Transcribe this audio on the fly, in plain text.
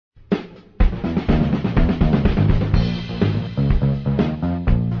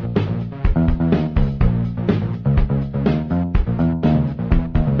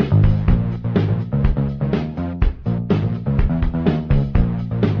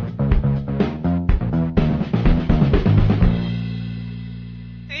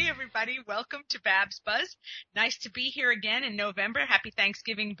Babs Buzz. Nice to be here again in November. Happy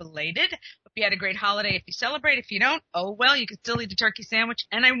Thanksgiving belated. Hope you had a great holiday if you celebrate. If you don't, oh well, you can still eat a turkey sandwich,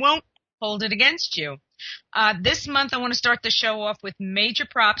 and I won't hold it against you. This month I want to start the show off with major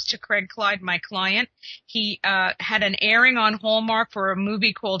props to Craig Clyde, my client. He had an airing on Hallmark for a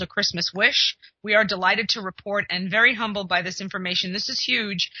movie called A Christmas Wish. We are delighted to report and very humbled by this information. This is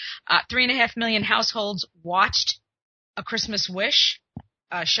huge. 3.5 million households watched A Christmas Wish,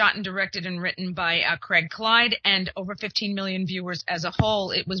 shot and directed and written by Craig Clyde, and over 15 million viewers as a whole.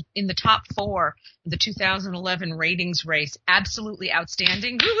 It was in the top 4 of the 2011 ratings race. Absolutely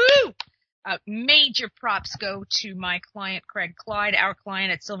outstanding. Woohoo! Major props go to my client, Craig Clyde, our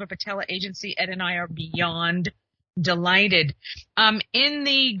client at Silver Patella Agency. Ed and I are beyond delighted. In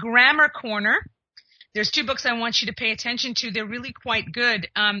the grammar corner, there's 2 books I want you to pay attention to. They're really quite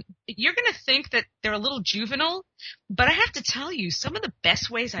good. You're going to think that they're a little juvenile, but I have to tell you, some of the best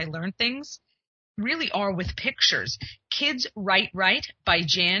ways I learn things really are with pictures. Kids Write Right by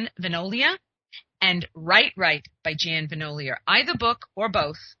Jan Venolia and Write Right by Jan Venolia. Either book or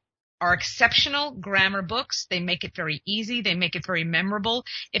both are exceptional grammar books. They make it very easy. They make it very memorable.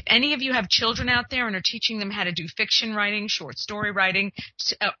 If any of you have children out there and are teaching them how to do fiction writing, short story writing,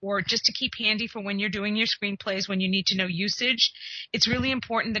 or just to keep handy for when you're doing your screenplays, when you need to know usage, it's really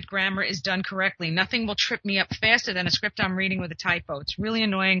important that grammar is done correctly. Nothing will trip me up faster than a script I'm reading with a typo. It's really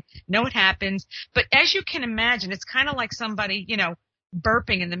annoying. Know it happens. But as you can imagine, it's kind of like somebody,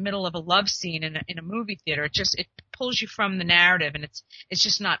 burping in the middle of a love scene in a movie theater. It pulls you from the narrative, and it's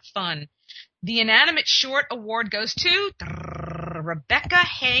just not fun. The Inanimate Short Award goes to Rebecca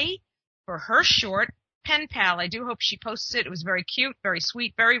Hay for her short, Pen Pal. I do hope she posts it. It was very cute, very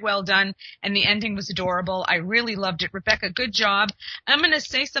sweet, very well done, and the ending was adorable. I really loved it. Rebecca, good job. I'm going to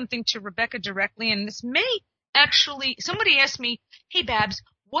say something to Rebecca directly, and this may actually, somebody asked me, hey, Babs,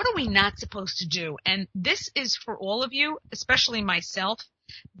 what are we not supposed to do? And this is for all of you, especially myself.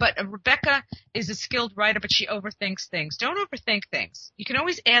 But Rebecca is a skilled writer, but she overthinks things. Don't overthink things. You can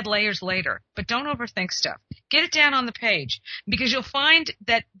always add layers later, but don't overthink stuff. Get it down on the page, because you'll find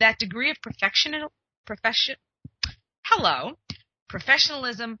that degree of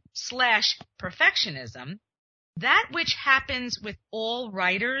professionalism/perfectionism, that which happens with all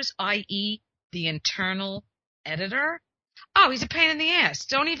writers, i.e. the internal editor. Oh, he's a pain in the ass.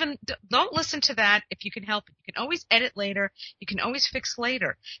 Don't listen to that if you can help it. You can always edit later. You can always fix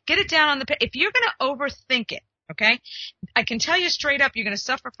later. Get it down on the page. If you're going to overthink it, okay, I can tell you straight up, you're going to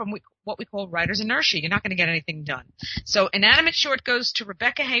suffer from what we call writer's inertia. You're not going to get anything done. So Inanimate Short goes to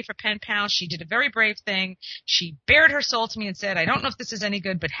Rebecca Hay for Pen Pal. She did a very brave thing. She bared her soul to me and said, I don't know if this is any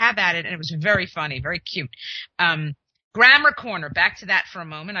good, but have at it. And it was very funny, very cute. Grammar Corner, back to that for a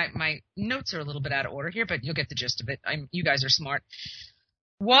moment. My notes are a little bit out of order here, but you'll get the gist of it. You guys are smart.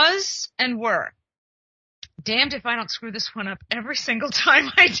 Was and were. Damned if I don't screw this one up every single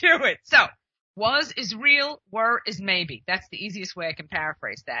time I do it. So, was is real, were is maybe. That's the easiest way I can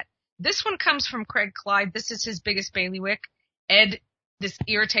paraphrase that. This one comes from Craig Clyde. This is his biggest bailiwick. This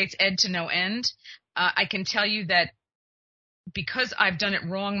irritates Ed to no end. I can tell you that because I've done it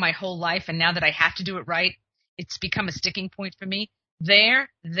wrong my whole life, and now that I have to do it right, it's become a sticking point for me. They're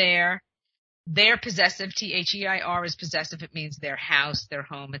possessive. Their is possessive. It means their house, their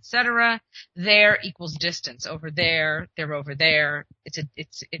home, etc. There equals distance. Over there, they're over there.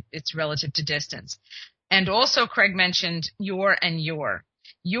 It's relative to distance. And also, Craig mentioned your and your.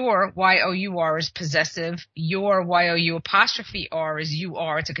 Your, Y-O-U-R, is possessive. Your, Y-O-U apostrophe R, is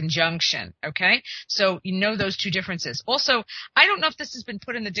you-are. It's a conjunction, okay? So you know those 2 differences. Also, I don't know if this has been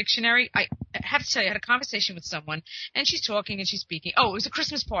put in the dictionary. I have to tell you, I had a conversation with someone, and she's talking and she's speaking. Oh, it was a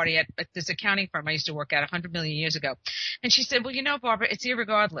Christmas party at this accounting firm I used to work at 100 million years ago. And she said, well, Barbara, it's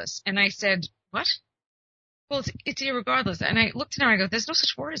irregardless. And I said, what? Well, it's irregardless. And I looked at her and I go, there's no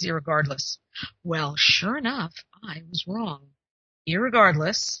such word as irregardless. Well, sure enough, I was wrong.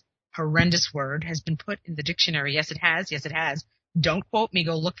 Irregardless, horrendous word, has been put in the dictionary. Yes, it has. Yes, it has. Don't quote me.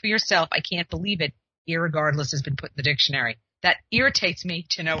 Go look for yourself. I can't believe it. Irregardless has been put in the dictionary. That irritates me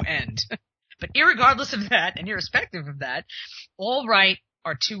to no end. But irregardless of that, and irrespective of that, all right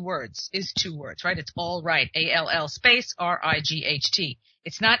are 2 words, right? It's all right. A-L-L space R-I-G-H-T.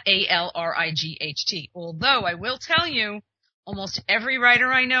 It's not A-L-R-I-G-H-T. Although I will tell you, almost every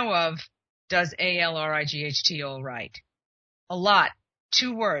writer I know of does A-L-R-I-G-H-T all right. A lot.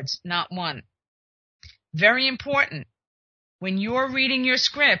 2 words, not 1. Very important. When you're reading your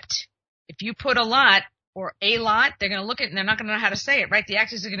script, if you put a lot or a lot, they're going to look at it and they're not going to know how to say it, right? The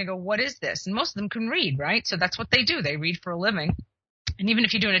actors are going to go, what is this? And most of them can read, right? So that's what they do. They read for a living. And even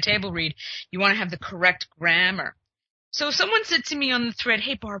if you're doing a table read, you want to have the correct grammar. So someone said to me on the thread,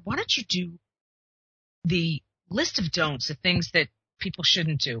 hey, Barb, why don't you do the list of don'ts, the things that people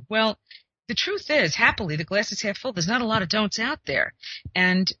shouldn't do. Well, the truth is, happily, the glass is half full. There's not a lot of don'ts out there.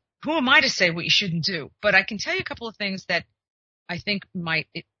 And who am I to say what you shouldn't do? But I can tell you a couple of things that I think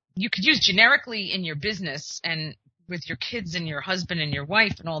you could use generically in your business and with your kids and your husband and your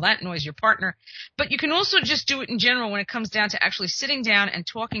wife and all that noise, your partner. But you can also just do it in general when it comes down to actually sitting down and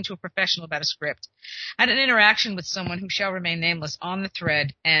talking to a professional about a script. I had an interaction with someone who shall remain nameless on the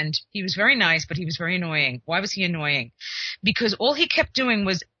thread, and he was very nice, but he was very annoying. Why was he annoying? Because all he kept doing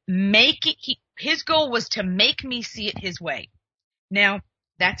was his goal was to make me see it his way. Now,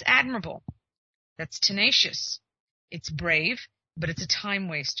 that's admirable. That's tenacious. It's brave, but it's a time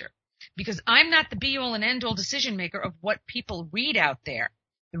waster. Because I'm not the be-all and end-all decision maker of what people read out there.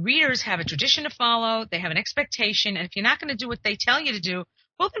 The readers have a tradition to follow. They have an expectation. And if you're not going to do what they tell you to do,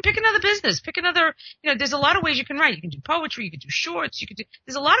 well, then pick another business. Pick another, there's a lot of ways you can write. You can do poetry. You can do shorts.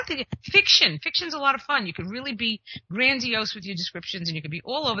 There's a lot of things. Fiction. Fiction's a lot of fun. You can really be grandiose with your descriptions and you can be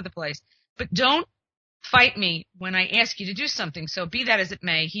all over the place. But don't fight me when I ask you to do something. So be that as it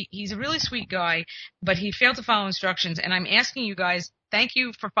may, he's a really sweet guy, but he failed to follow instructions. And I'm asking you guys, thank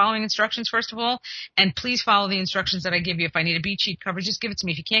you for following instructions, first of all, and please follow the instructions that I give you. If I need a beat sheet cover, just give it to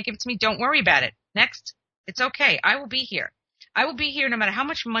me. If you can't give it to me, don't worry about it. Next, it's okay. I will be here. I will be here no matter how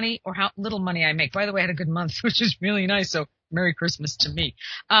much money or how little money I make. By the way, I had a good month, which is really nice. So Merry Christmas to me.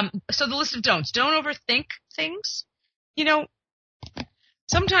 So the list of don'ts. Don't overthink things.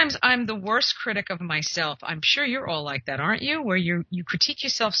 Sometimes I'm the worst critic of myself. I'm sure you're all like that, aren't you? Where you critique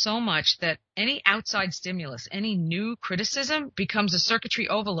yourself so much that any outside stimulus, any new criticism becomes a circuitry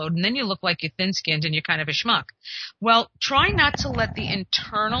overload, and then you look like you're thin-skinned and you're kind of a schmuck. Well, try not to let the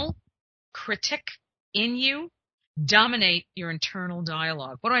internal critic in you dominate your internal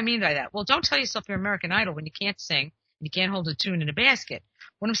dialogue. What do I mean by that? Well, don't tell yourself you're American Idol when you can't sing and you can't hold a tune in a basket.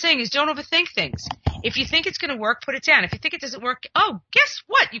 What I'm saying is don't overthink things. If you think it's going to work, put it down. If you think it doesn't work, guess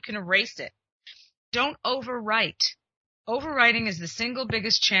what? You can erase it. Don't overwrite. Overwriting is the single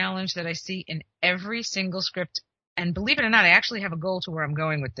biggest challenge that I see in every single script. And believe it or not, I actually have a goal to where I'm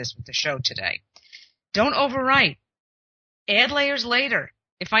going with this with the show today. Don't overwrite. Add layers later.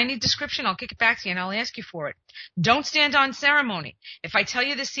 If I need description, I'll kick it back to you and I'll ask you for it. Don't stand on ceremony. If I tell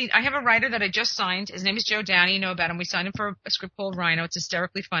you this scene, I have a writer that I just signed. His name is Joe Downey. You know about him. We signed him for a script called Rhino. It's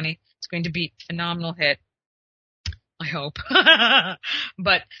hysterically funny. It's going to be a phenomenal hit. I hope.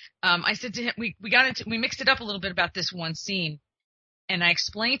 But I said to him, we mixed it up a little bit about this one scene. And I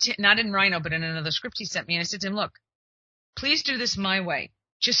explained to him, not in Rhino, but in another script he sent me. And I said to him, look, please do this my way,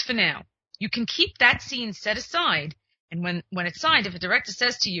 just for now. You can keep that scene set aside. And when it's signed, if a director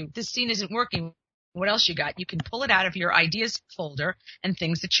says to you, this scene isn't working, what else you got? You can pull it out of your ideas folder and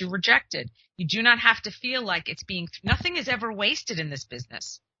things that you rejected. You do not have to feel like nothing is ever wasted in this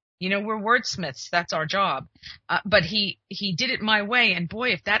business. We're wordsmiths. That's our job. But he did it my way. And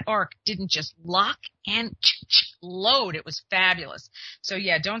boy, if that arc didn't just lock and load, it was fabulous. So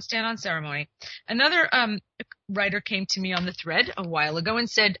yeah, don't stand on ceremony. Another, writer came to me on the thread a while ago and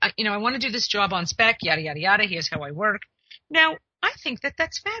said, I want to do this job on spec, yada, yada, yada. Here's how I work. Now, I think that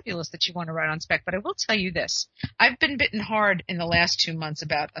that's fabulous that you want to write on spec, but I will tell you this. I've been bitten hard in the last 2 months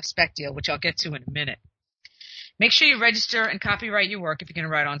about a spec deal, which I'll get to in a minute. Make sure you register and copyright your work if you're going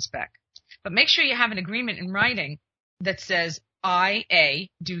to write on spec. But make sure you have an agreement in writing that says, I, A,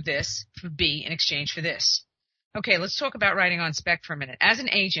 do this for B in exchange for this. Okay, let's talk about writing on spec for a minute. As an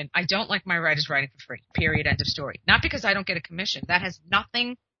agent, I don't like my writers writing for free, period, end of story. Not because I don't get a commission. That has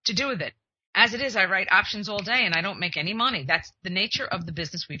nothing to do with it. As it is, I write options all day and I don't make any money. That's the nature of the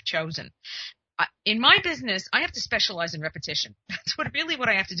business we've chosen. In my business, I have to specialize in repetition. That's what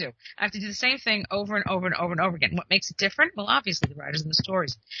I have to do. I have to do the same thing over and over and over and over again. What makes it different? Well, obviously the writers and the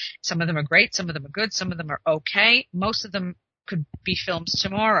stories. Some of them are great. Some of them are good. Some of them are okay. Most of them could be films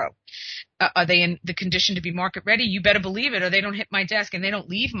tomorrow. Are they in the condition to be market ready? You better believe it, or they don't hit my desk, and they don't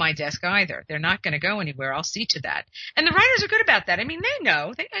leave my desk either. They're not going to go anywhere. I'll see to that. And the writers are good about that. I mean, they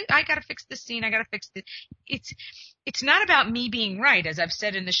know. I got to fix this scene. I got to fix this. It's not about me being right, as I've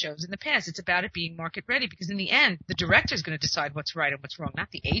said in the shows in the past. It's about it being market ready, because in the end, the director is going to decide what's right and what's wrong,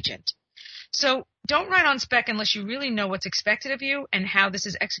 not the agent. So don't write on spec unless you really know what's expected of you and how this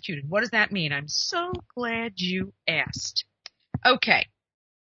is executed. What does that mean? I'm so glad you asked. Okay.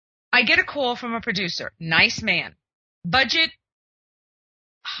 I get a call from a producer. Nice man. Budget,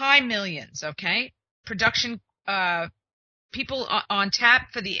 high millions, okay? Production, people on tap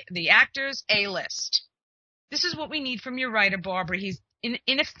for the actors, A-list. This is what we need from your writer, Barbara. He's, in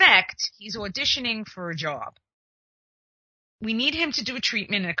effect, he's auditioning for a job. We need him to do a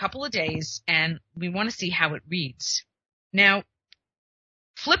treatment in a couple of days, and we want to see how it reads. Now,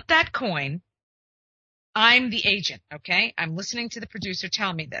 flip that coin I'm the agent, okay? I'm listening to the producer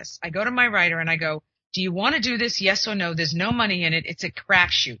tell me this. I go to my writer and I go, do you want to do this? Yes or no? There's no money in it. It's a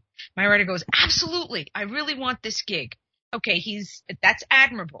crapshoot. My writer goes, absolutely. I really want this gig. Okay, that's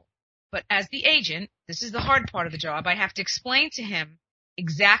admirable. But as the agent, this is the hard part of the job. I have to explain to him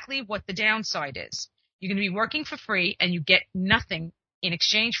exactly what the downside is. You're going to be working for free and you get nothing in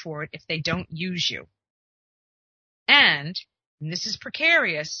exchange for it if they don't use you. And this is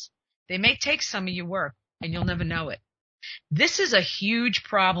precarious, they may take some of your work and you'll never know it. This is a huge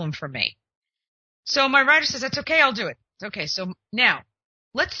problem for me. So my writer says, that's okay, I'll do it. Okay, so now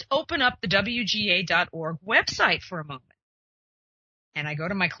let's open up the WGA.org website for a moment. And I go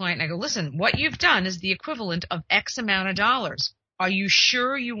to my client and I go, listen, what you've done is the equivalent of X amount of dollars. Are you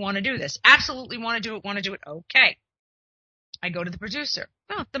sure you want to do this? Absolutely want to do it. Okay. I go to the producer.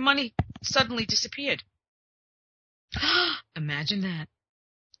 Oh, the money suddenly disappeared. Imagine that.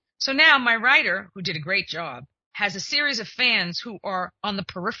 So now my writer, who did a great job, has a series of fans who are on the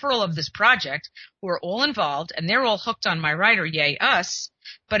peripheral of this project, who are all involved, and they're all hooked on my writer, yay us.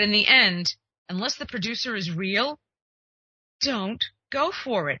 But in the end, unless the producer is real, don't go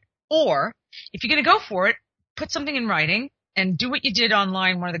for it. Or, if you're going to go for it, put something in writing and do what you did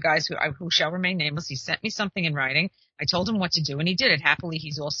online. One of the guys who shall remain nameless, he sent me something in writing. I told him what to do, and he did it. Happily,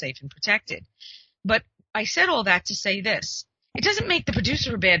 he's all safe and protected. But I said all that to say this. It doesn't make the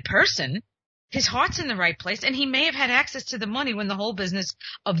producer a bad person. His heart's in the right place, and he may have had access to the money when the whole business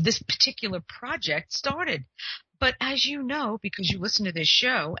of this particular project started. But as you know, because you listen to this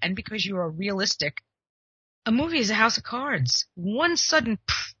show and because you are realistic, a movie is a house of cards. One sudden,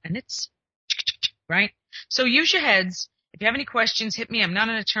 and it's right. So use your heads. If you have any questions, hit me. I'm not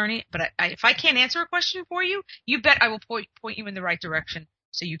an attorney, but if I can't answer a question for you, you bet I will point you in the right direction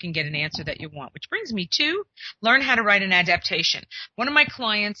so you can get an answer that you want. Which brings me to learn how to write an adaptation. One of my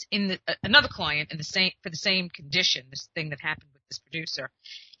clients, another client for the same condition, this thing that happened with this producer,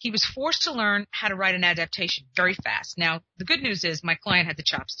 he was forced to learn how to write an adaptation very fast. Now, the good news is my client had the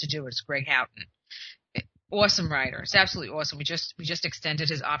chops to do it. It's Greg Houghton. Awesome writer. It's absolutely awesome. We just extended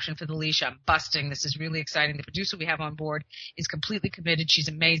his option for the leash. I'm busting. This is really exciting. The producer we have on board is completely committed. She's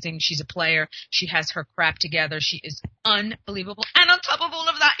amazing. She's a player. She has her crap together. She is unbelievable. And on top of all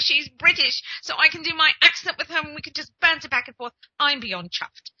of that, she's British. So I can do my accent with her and we can just banter back and forth. I'm beyond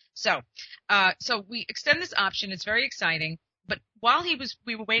chuffed. So we extend this option. It's very exciting. But while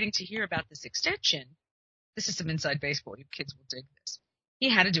we were waiting to hear about this extension, this is some inside baseball. You kids will dig this. He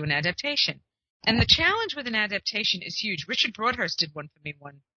had to do an adaptation. And the challenge with an adaptation is huge. Richard Broadhurst did one for me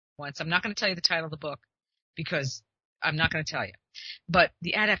once. I'm not going to tell you the title of the book because I'm not going to tell you. But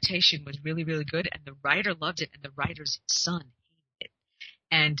the adaptation was really, really good, and the writer loved it, and the writer's son hated it.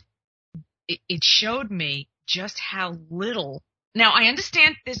 And it showed me just how little. Now, I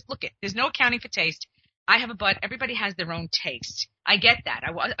understand this. Look, there's no accounting for taste. I have a butt. Everybody has their own taste. I get that.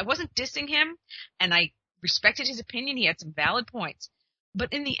 I wasn't dissing him, and I respected his opinion. He had some valid points.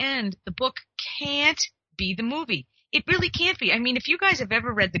 But in the end, the book can't be the movie. It really can't be. I mean, if you guys have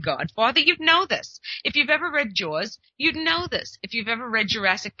ever read The Godfather, you'd know this. If you've ever read Jaws, you'd know this. If you've ever read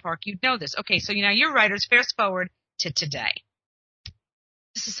Jurassic Park, you'd know this. Okay, so now you're writers, fast forward to today.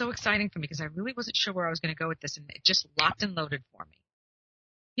 This is so exciting for me because I really wasn't sure where I was going to go with this, and it just locked and loaded for me.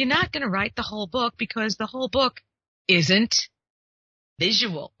 You're not going to write the whole book because the whole book isn't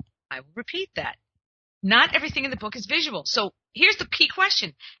visual. I will repeat that. Not everything in the book is visual. So here's the key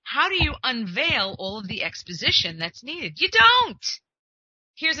question. How do you unveil all of the exposition that's needed? You don't.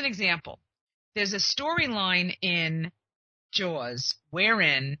 Here's an example. There's a storyline in Jaws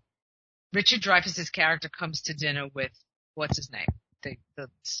wherein Richard Dreyfuss's character comes to dinner with, what's his name? The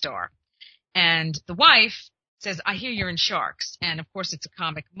star. And the wife says, I hear you're in Sharks. And of course it's a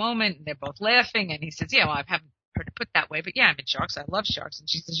comic moment and they're both laughing. And he says, yeah, well, I haven't heard it put that way, but yeah, I'm in Sharks. I love Sharks. And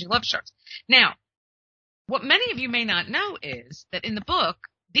she says, you love Sharks. Now, what many of you may not know is that in the book,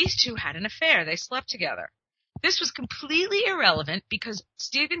 these two had an affair. They slept together. This was completely irrelevant because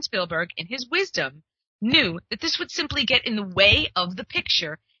Steven Spielberg, in his wisdom, knew that this would simply get in the way of the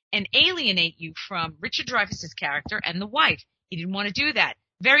picture and alienate you from Richard Dreyfuss's character and the wife. He didn't want to do that.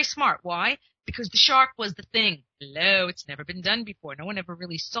 Very smart. Why? Because the shark was the thing. Hello, it's never been done before. No one ever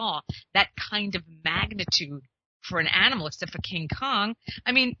really saw that kind of magnitude for an animal except for King Kong.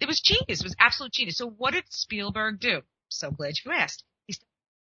 I mean, it was genius. It was absolute genius. So what did Spielberg do? So glad you asked. He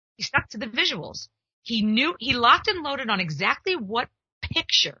stuck to the visuals. He locked and loaded on exactly what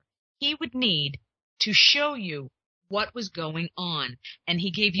picture he would need to show you what was going on. And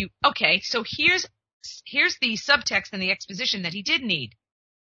he gave you, okay, so here's the subtext and the exposition that he did need.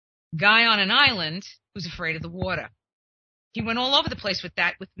 Guy on an island who's afraid of the water. He went all over the place with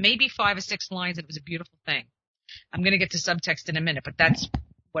that, with maybe 5 or 6 lines. It was a beautiful thing. I'm going to get to subtext in a minute, but that's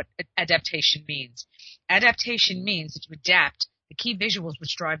what adaptation means. Adaptation means that you adapt the key visuals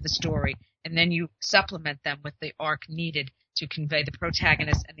which drive the story, and then you supplement them with the arc needed to convey the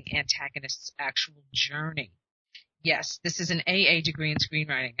protagonist and the antagonist's actual journey. Yes, this is an AA degree in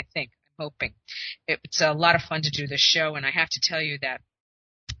screenwriting, I think. I'm hoping. It's a lot of fun to do this show, and I have to tell you that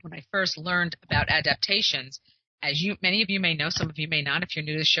when I first learned about adaptations, many of you may know, some of you may not. If you're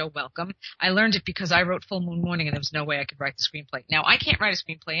new to the show, welcome. I learned it because I wrote Full Moon Morning, and there was no way I could write the screenplay. Now, I can't write a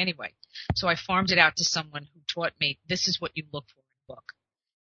screenplay anyway, so I farmed it out to someone who taught me this is what you look for in a book.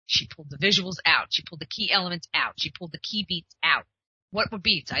 She pulled the visuals out. She pulled the key elements out. She pulled the key beats out. What were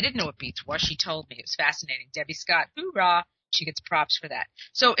beats? I didn't know what beats were. She told me. It was fascinating. Debbie Scott, hoorah. She gets props for that.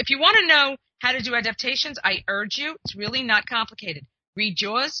 So if you want to know how to do adaptations, I urge you. It's really not complicated. Read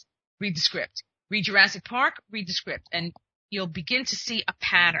Jaws, read the script. Read Jurassic Park, read the script, and you'll begin to see a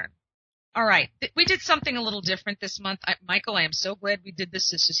pattern. All right. We did something a little different this month. Michael, I am so glad we did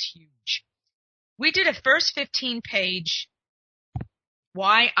this. This is huge. We did a first 15-page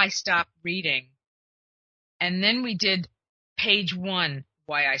Why I Stopped Reading, and then we did page 1,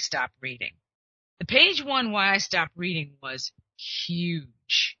 Why I Stopped Reading. The page 1, Why I Stopped Reading was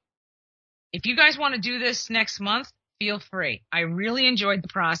huge. If you guys want to do this next month, feel free. I really enjoyed the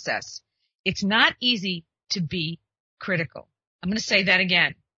process. It's not easy to be critical. I'm going to say that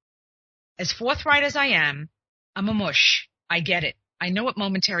again. As forthright as I am, I'm a mush. I get it. I know what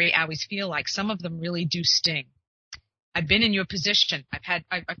momentary owies feel like. Some of them really do sting. I've been in your position.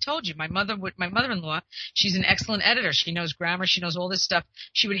 I've told you, my mother-in-law, she's an excellent editor. She knows grammar. She knows all this stuff.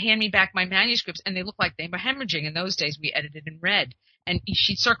 She would hand me back my manuscripts, and they looked like they were hemorrhaging. In those days, we edited in red. And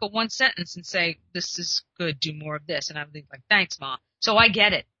she'd circle one sentence and say, this is good, do more of this. And I would be like, thanks, Ma. So I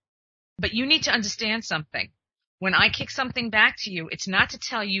get it. But you need to understand something. When I kick something back to you, it's not to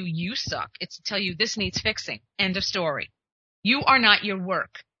tell you you suck. It's to tell you this needs fixing. End of story. You are not your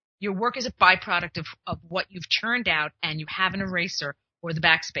work. Your work is a byproduct of what you've churned out, and you have an eraser or the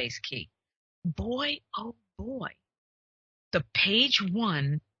backspace key. Boy, oh boy. The page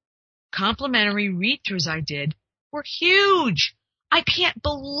 1 complimentary read-throughs I did were huge. I can't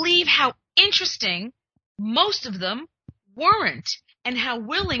believe how interesting most of them weren't, and how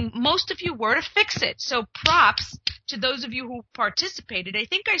willing most of you were to fix it. So props to those of you who participated. I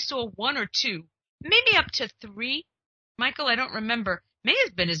think I saw 1 or 2, maybe up to 3. Michael, I don't remember. May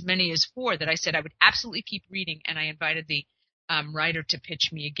have been as many as 4 that I said I would absolutely keep reading, and I invited the writer to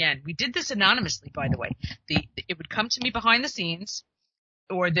pitch me again. We did this anonymously, by the way. It would come to me behind the scenes,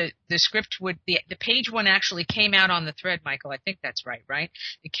 or the script would, the page 1 actually came out on the thread, Michael. I think that's right?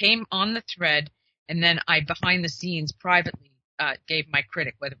 It came on the thread, and then I, behind the scenes, privately, gave my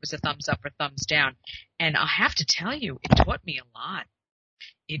critic, whether it was a thumbs up or thumbs down. And I have to tell you, it taught me a lot.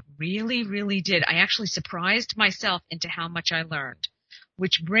 It really, really did. I actually surprised myself into how much I learned,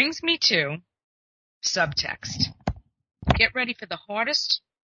 which brings me to subtext. Get ready for the hardest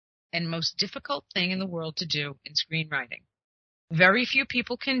and most difficult thing in the world to do in screenwriting. Very few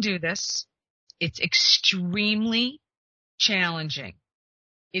people can do this. It's extremely challenging.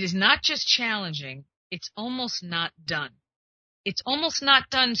 It is not just challenging, it's almost not done. It's almost not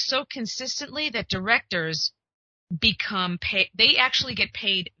done so consistently that directors become paid. They actually get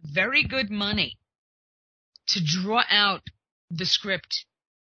paid very good money to draw out the script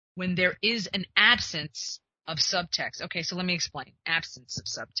when there is an absence of subtext. Okay, so let me explain. Absence of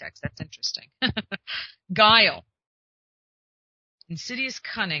subtext. That's interesting. Guile. Insidious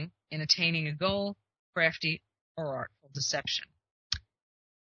cunning in attaining a goal, crafty or artful deception.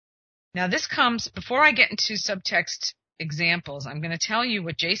 Now this comes, before I get into subtext examples, I'm going to tell you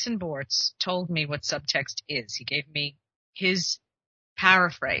what Jason Bortz told me what subtext is. He gave me his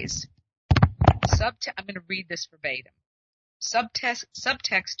paraphrase. I'm going to read this verbatim.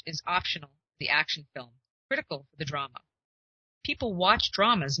 Subtext is optional for the action film, critical for the drama. People watch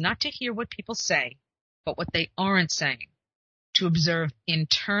dramas not to hear what people say, but what they aren't saying, to observe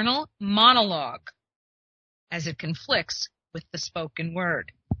internal monologue as it conflicts with the spoken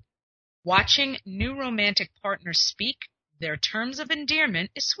word. Watching new romantic partners speak their terms of endearment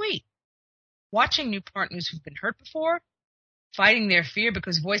is sweet. Watching new partners who've been hurt before, fighting their fear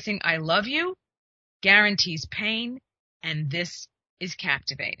because voicing I love you guarantees pain, and this is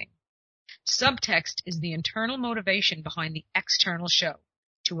captivating. Subtext is the internal motivation behind the external show,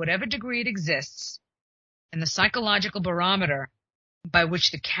 to whatever degree it exists, and the psychological barometer by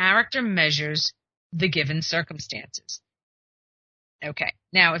which the character measures the given circumstances. Okay,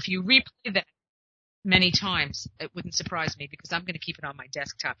 now if you replay that many times, it wouldn't surprise me because I'm going to keep it on my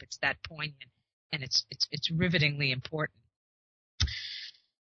desktop. It's that poignant, and it's rivetingly important.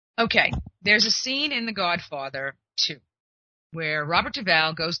 Okay, there's a scene in The Godfather 2 where Robert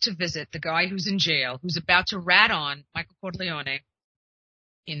Duvall goes to visit the guy who's in jail, who's about to rat on Michael Corleone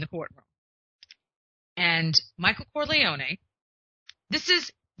in the courtroom. And Michael Corleone, this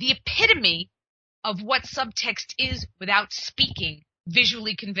is the epitome of what subtext is without speaking,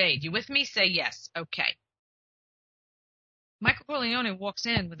 visually conveyed. You with me? Say yes. Okay. Michael Corleone walks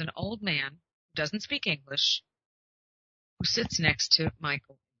in with an old man who doesn't speak English, who sits next to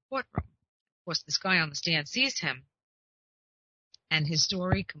Michael in the courtroom. Of course, this guy on the stand sees him, and his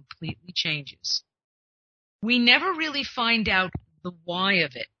story completely changes. We never really find out the why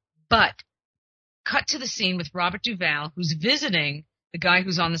of it, but cut to the scene with Robert Duvall, who's visiting the guy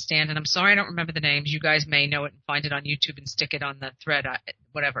who's on the stand, and I'm sorry I don't remember the names. You guys may know it and find it on YouTube and stick it on the thread,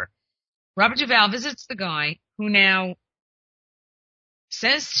 whatever. Robert Duvall visits the guy who now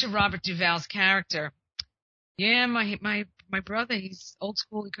says to Robert Duvall's character, yeah, my brother, he's old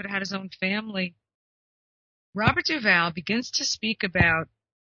school. He could have had his own family. Robert Duvall begins to speak about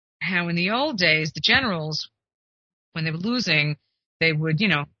how in the old days, the generals, when they were losing, they would,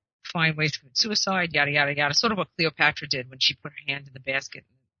 find ways to commit suicide, yada, yada, yada, sort of what Cleopatra did when she put her hand in the basket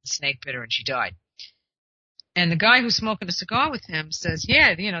and the snake bit her and she died. And the guy who's smoking a cigar with him says,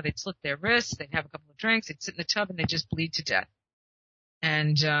 yeah, they'd slit their wrists, they'd have a couple of drinks, they'd sit in the tub and they'd just bleed to death.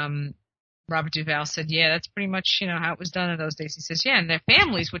 And Robert Duvall said, yeah, that's pretty much, how it was done in those days. He says, yeah, and their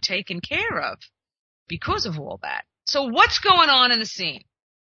families were taken care of because of all that. So what's going on in the scene?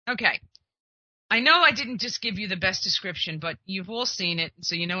 Okay. I know I didn't just give you the best description, but you've all seen it,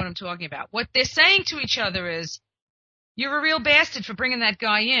 so you know what I'm talking about. What they're saying to each other is, you're a real bastard for bringing that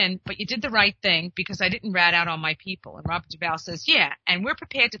guy in, but you did the right thing because I didn't rat out on my people. And Robert Duvall says, yeah, and we're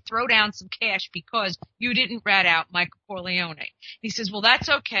prepared to throw down some cash because you didn't rat out Michael Corleone. He says, well, that's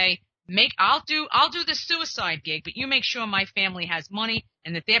okay. I'll do the suicide gig, but you make sure my family has money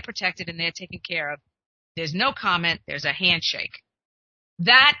and that they're protected and they're taken care of. There's no comment. There's a handshake.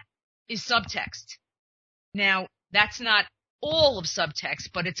 That is subtext. Now, that's not all of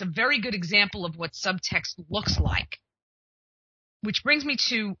subtext, but it's a very good example of what subtext looks like. Which brings me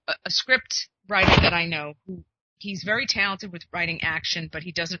to a script writer that I know who he's very talented with writing action, but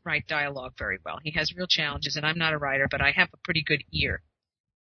he doesn't write dialogue very well. He has real challenges, and I'm not a writer, but I have a pretty good ear.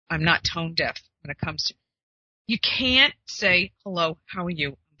 I'm not tone deaf when it comes to. You can't say, hello, how are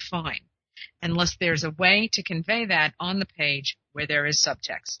you? I'm fine. Unless there's a way to convey that on the page where there is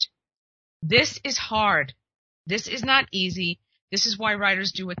subtext. This is hard. This is not easy. This is why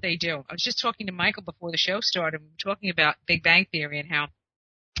writers do what they do. I was just talking to Michael before the show started. We were talking about Big Bang Theory and how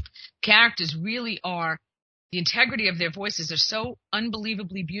characters really are, the integrity of their voices are so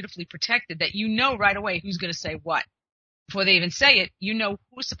unbelievably beautifully protected that you know right away who's going to say what. Before they even say it, you know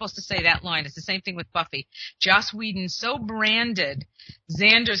who's supposed to say that line. It's the same thing with Buffy. Joss Whedon so branded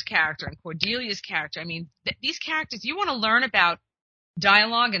Xander's character and Cordelia's character. I mean, these characters, you want to learn about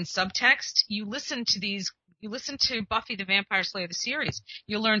dialogue and subtext, you listen to Buffy the Vampire Slayer, the series.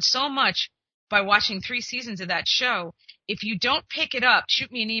 You'll learn so much by watching 3 seasons of that show. If you don't pick it up,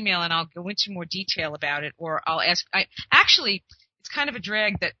 shoot me an email and I'll go into more detail about it, or I'll ask. Actually, it's kind of a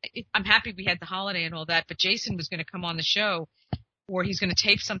drag that I'm happy we had the holiday and all that, but Jason was going to come on the show, or he's going to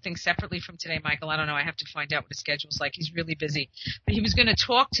tape something separately from today, Michael. I don't know. I have to find out what his schedule's like. He's really busy. But he was going to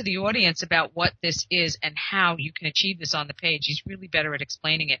talk to the audience about what this is and how you can achieve this on the page. He's really better at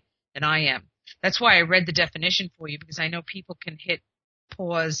explaining it than I am. That's why I read the definition for you, because I know people can hit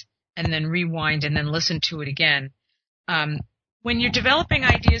pause and then rewind and then listen to it again. When you're developing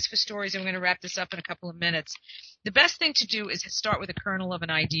ideas for stories, and we're going to wrap this up in a couple of minutes, the best thing to do is start with a kernel of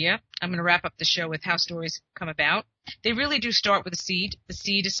an idea. I'm going to wrap up the show with how stories come about. They really do start with a seed. The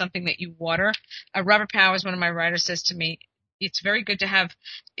seed is something that you water. Robert Powers, one of my writers, says to me, it's very good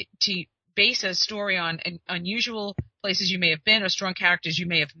to base a story on unusual places you may have been or strong characters you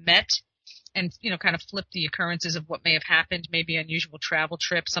may have met, and, kind of flip the occurrences of what may have happened, maybe unusual travel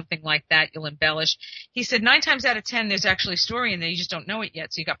trip, something like that. You'll embellish. He said 9 times out of 10, there's actually a story in there. You just don't know it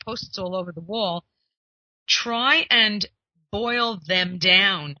yet. So you got Post-its all over the wall. Try and boil them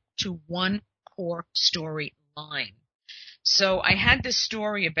down to one core story line. So I had this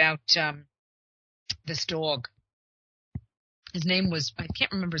story about this dog. His name was, I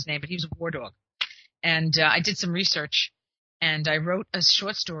can't remember his name, but he was a war dog. And I did some research. And I wrote a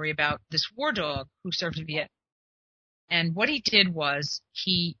short story about this war dog who served in Vietnam. And what he did was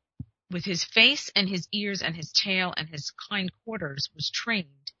he, with his face and his ears and his tail and his hindquarters, was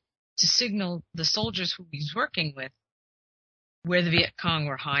trained to signal the soldiers who he's working with where the Viet Cong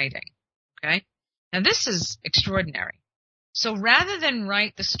were hiding. Okay? Now this is extraordinary. So rather than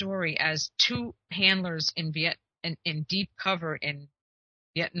write the story as 2 handlers in deep cover in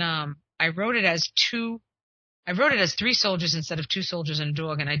Vietnam. I wrote it as 3 soldiers instead of 2 soldiers and a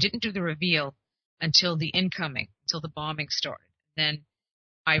dog, and I didn't do the reveal until the bombing started. Then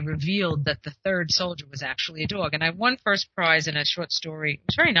I revealed that the 3rd soldier was actually a dog, and I won first prize in a short story. It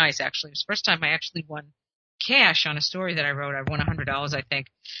was very nice, actually. It was the first time I actually won cash on a story that I wrote. I won $100, I think,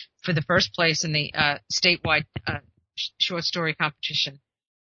 for the first place in the statewide short story competition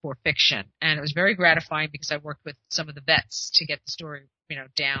for fiction. And it was very gratifying because I worked with some of the vets to get the story,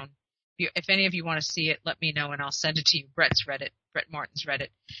 down. If any of you want to see it, let me know and I'll send it to you. Brett's read it. Brett Martin's read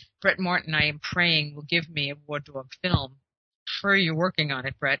it. Brett Martin, I am praying, will give me a War Dog film. Sure, you're working on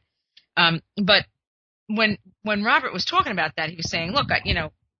it, Brett. But when Robert was talking about that, he was saying, look,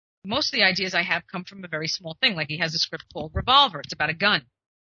 most of the ideas I have come from a very small thing. Like he has a script called Revolver. It's about a gun.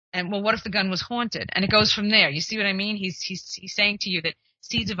 And well, what if the gun was haunted? And it goes from there. You see what I mean? He's saying to you that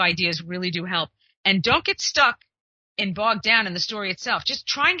seeds of ideas really do help. And don't get stuck and bogged down in the story itself. Just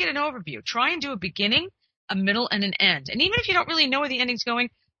try and get an overview. Try and do a beginning, a middle, and an end. And even if you don't really know where the ending's going,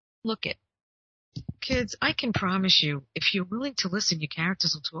 look it. Kids, I can promise you, if you're willing to listen, your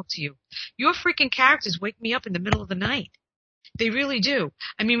characters will talk to you. Your freaking characters wake me up in the middle of the night. They really do.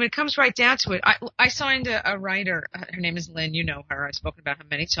 I mean, when it comes right down to it, I signed a writer. Her name is Lynn. You know her. I've spoken about her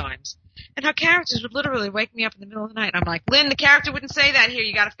many times. And her characters would literally wake me up in the middle of the night. I'm like, Lynn, the character wouldn't say that here.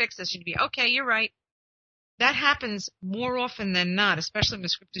 You got to fix this. She'd be, okay, you're right. That happens more often than not, especially when the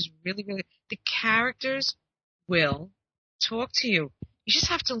script is really, really, the characters will talk to you. You just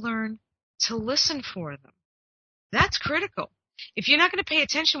have to learn to listen for them. That's critical. If you're not going to pay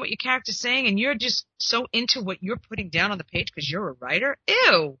attention to what your character's saying and you're just so into what you're putting down on the page because you're a writer,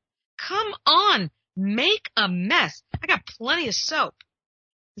 ew, come on, make a mess. I got plenty of soap.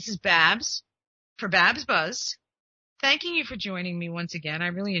 This is Babs for Babs Buzz. Thanking you for joining me once again. I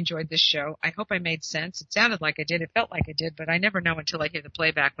really enjoyed this show. I hope I made sense. It sounded like I did. It felt like I did, but I never know until I hear the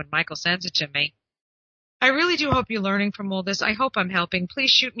playback when Michael sends it to me. I really do hope you're learning from all this. I hope I'm helping.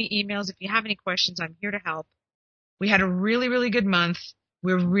 Please shoot me emails if you have any questions. I'm here to help. We had a really, really good month.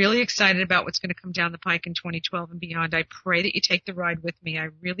 We're really excited about what's going to come down the pike in 2012 and beyond. I pray that you take the ride with me. I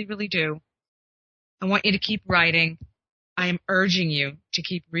really, really do. I want you to keep writing. I am urging you to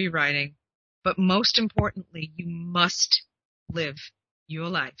keep rewriting. But most importantly, you must live your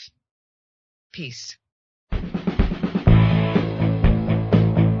life. Peace.